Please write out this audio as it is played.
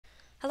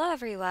Hello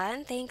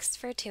everyone, thanks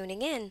for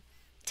tuning in.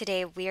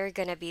 Today we're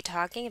going to be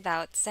talking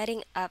about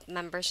setting up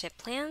membership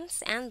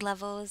plans and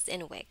levels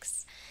in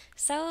Wix.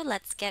 So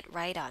let's get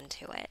right on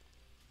to it.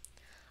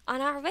 On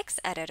our Wix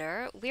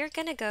editor, we're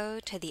going to go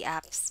to the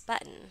Apps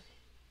button.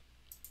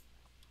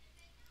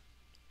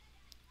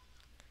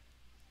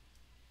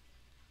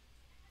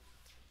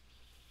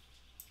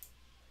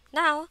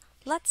 Now,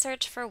 let's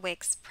search for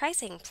Wix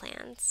pricing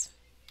plans.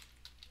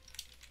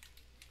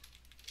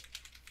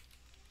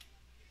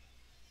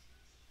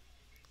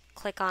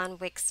 Click on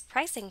Wix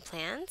pricing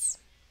plans.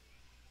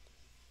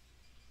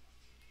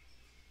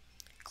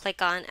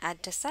 Click on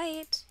Add to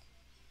Site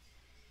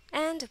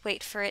and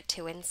wait for it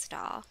to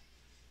install.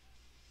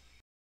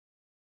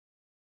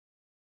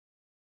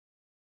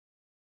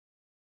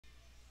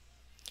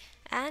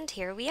 And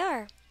here we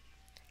are.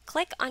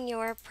 Click on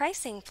your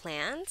pricing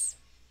plans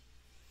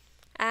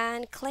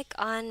and click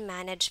on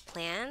Manage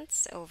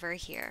Plans over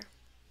here.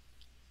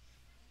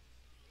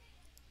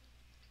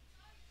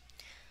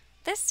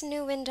 This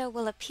new window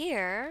will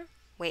appear.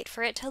 Wait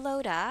for it to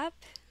load up.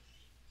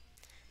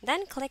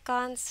 Then click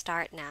on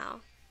Start Now.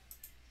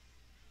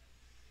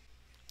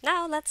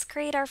 Now let's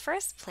create our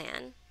first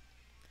plan.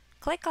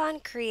 Click on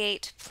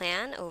Create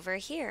Plan over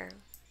here.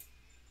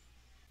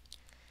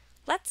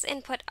 Let's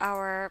input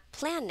our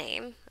plan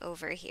name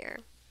over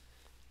here.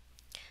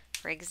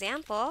 For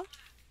example,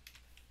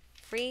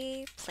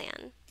 Free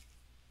Plan.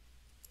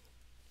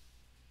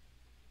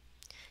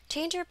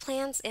 Change your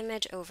plan's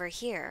image over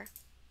here.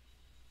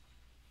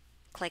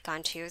 Click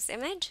on Choose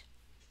Image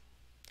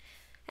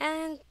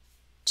and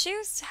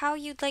choose how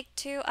you'd like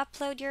to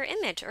upload your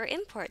image or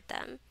import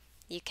them.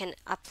 You can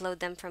upload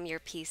them from your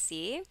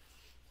PC,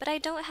 but I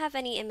don't have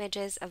any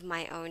images of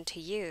my own to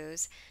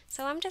use,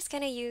 so I'm just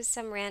going to use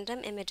some random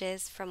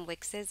images from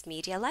Wix's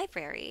media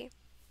library.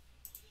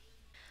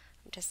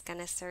 I'm just going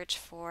to search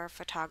for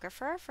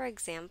photographer, for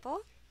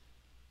example,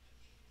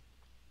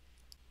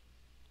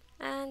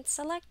 and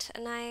select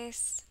a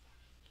nice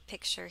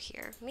picture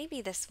here.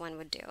 Maybe this one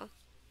would do.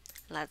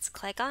 Let's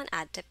click on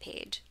Add to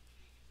Page.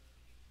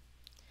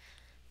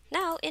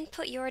 Now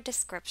input your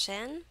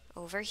description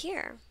over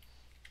here.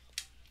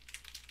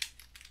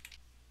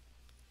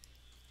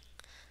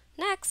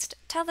 Next,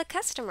 tell the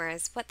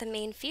customers what the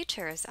main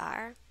features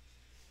are.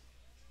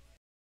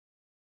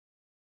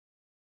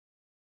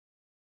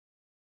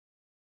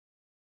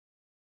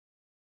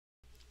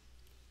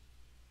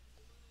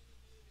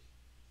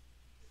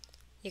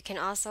 You can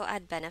also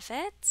add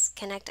benefits,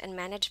 connect and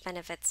manage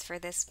benefits for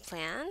this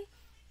plan,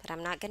 but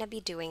I'm not going to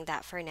be doing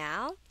that for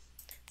now.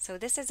 So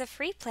this is a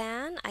free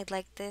plan. I'd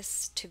like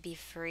this to be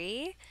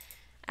free,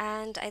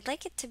 and I'd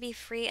like it to be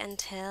free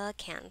until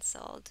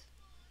canceled.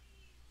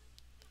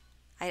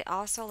 I'd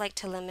also like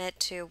to limit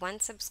to 1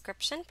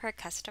 subscription per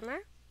customer.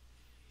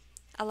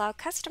 Allow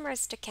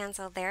customers to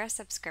cancel their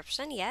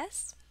subscription,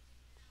 yes.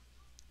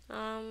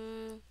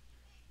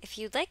 If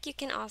you'd like, you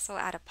can also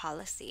add a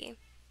policy.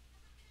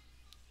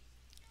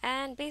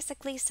 And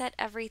basically set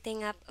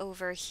everything up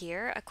over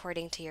here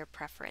according to your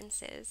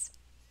preferences.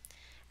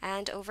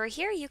 And over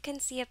here you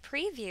can see a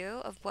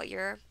preview of what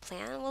your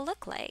plan will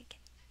look like.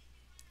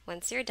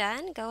 Once you're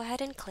done, go ahead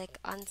and click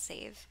on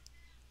Save.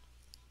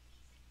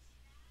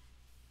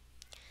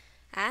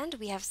 And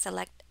we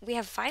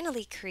have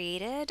finally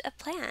created a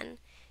plan.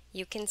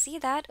 You can see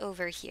that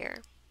over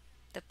here.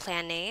 The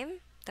plan name,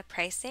 the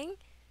pricing,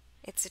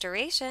 its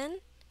duration,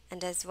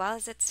 and as well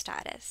as its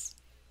status.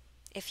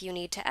 If you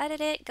need to edit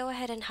it, go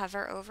ahead and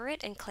hover over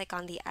it and click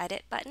on the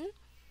Edit button.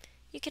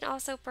 You can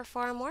also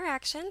perform more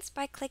actions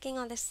by clicking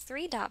on this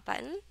 3-dot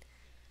button.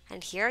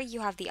 And here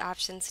you have the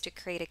options to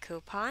create a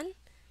coupon,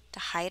 to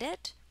hide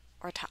it,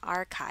 or to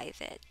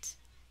archive it.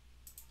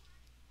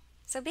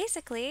 So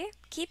basically,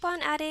 keep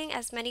on adding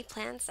as many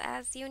plans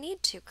as you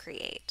need to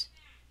create.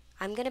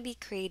 I'm going to be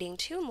creating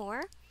 2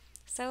 more,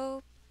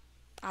 so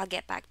I'll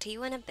get back to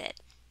you in a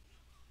bit.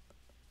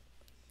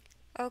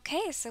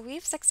 Okay, so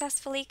we've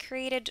successfully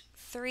created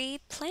 3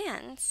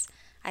 plans.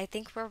 I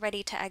think we're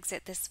ready to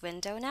exit this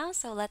window now,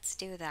 so let's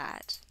do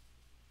that.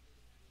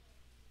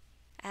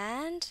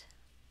 And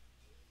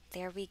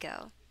there we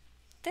go.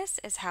 This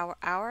is how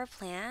our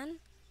plan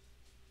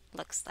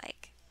looks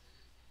like.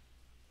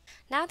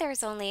 Now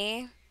there's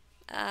only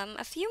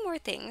a few more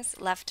things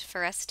left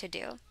for us to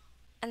do,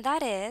 and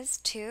that is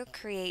to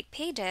create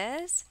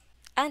pages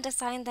and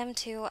assign them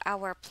to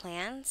our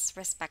plans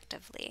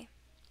respectively.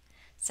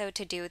 So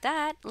to do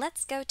that,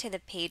 let's go to the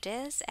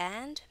Pages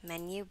and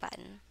Menu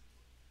button.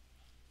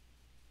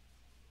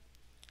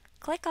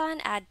 Click on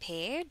Add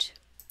Page.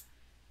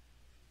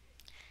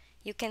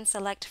 You can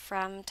select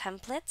from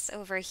templates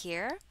over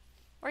here,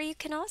 or you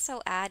can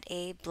also add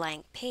a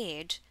blank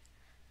page.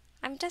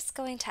 I'm just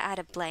going to add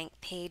a blank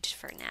page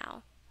for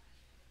now.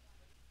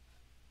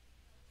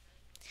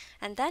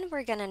 And then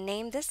we're going to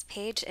name this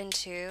page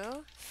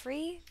into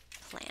Free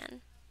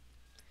Plan.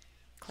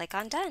 Click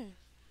on Done.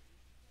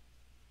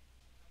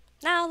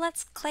 Now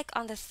let's click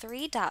on the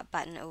 3-dot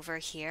button over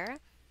here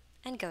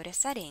and go to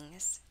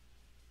Settings.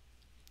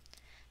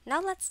 Now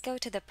let's go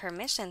to the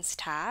Permissions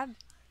tab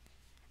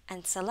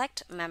and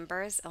select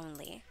Members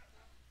Only.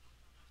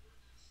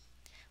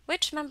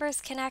 Which members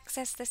can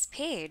access this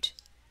page?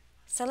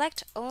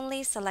 Select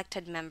only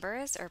selected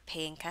members or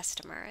paying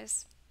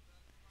customers.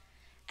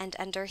 And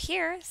under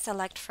here,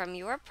 select from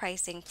your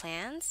pricing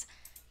plans,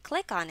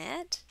 click on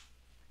it,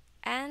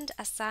 and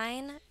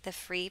assign the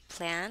free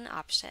plan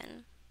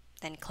option.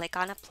 Then click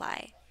on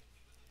Apply.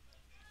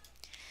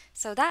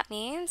 So that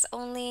means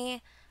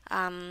only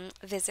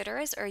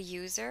visitors or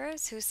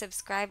users who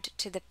subscribed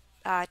to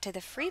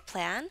the free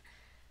plan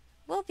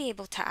will be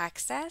able to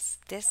access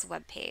this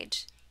web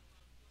page.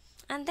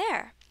 And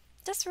there,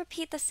 just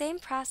repeat the same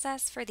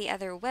process for the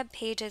other web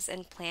pages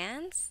and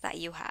plans that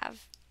you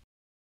have.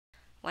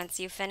 Once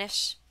you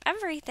finish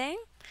everything,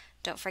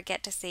 don't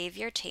forget to save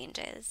your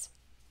changes.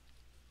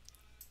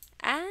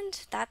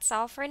 And that's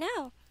all for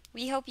now.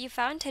 We hope you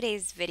found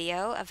today's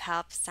video of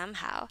help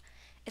somehow.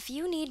 If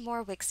you need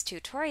more Wix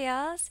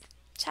tutorials,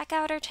 check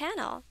out our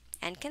channel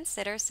and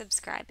consider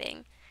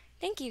subscribing.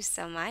 Thank you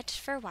so much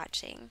for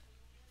watching.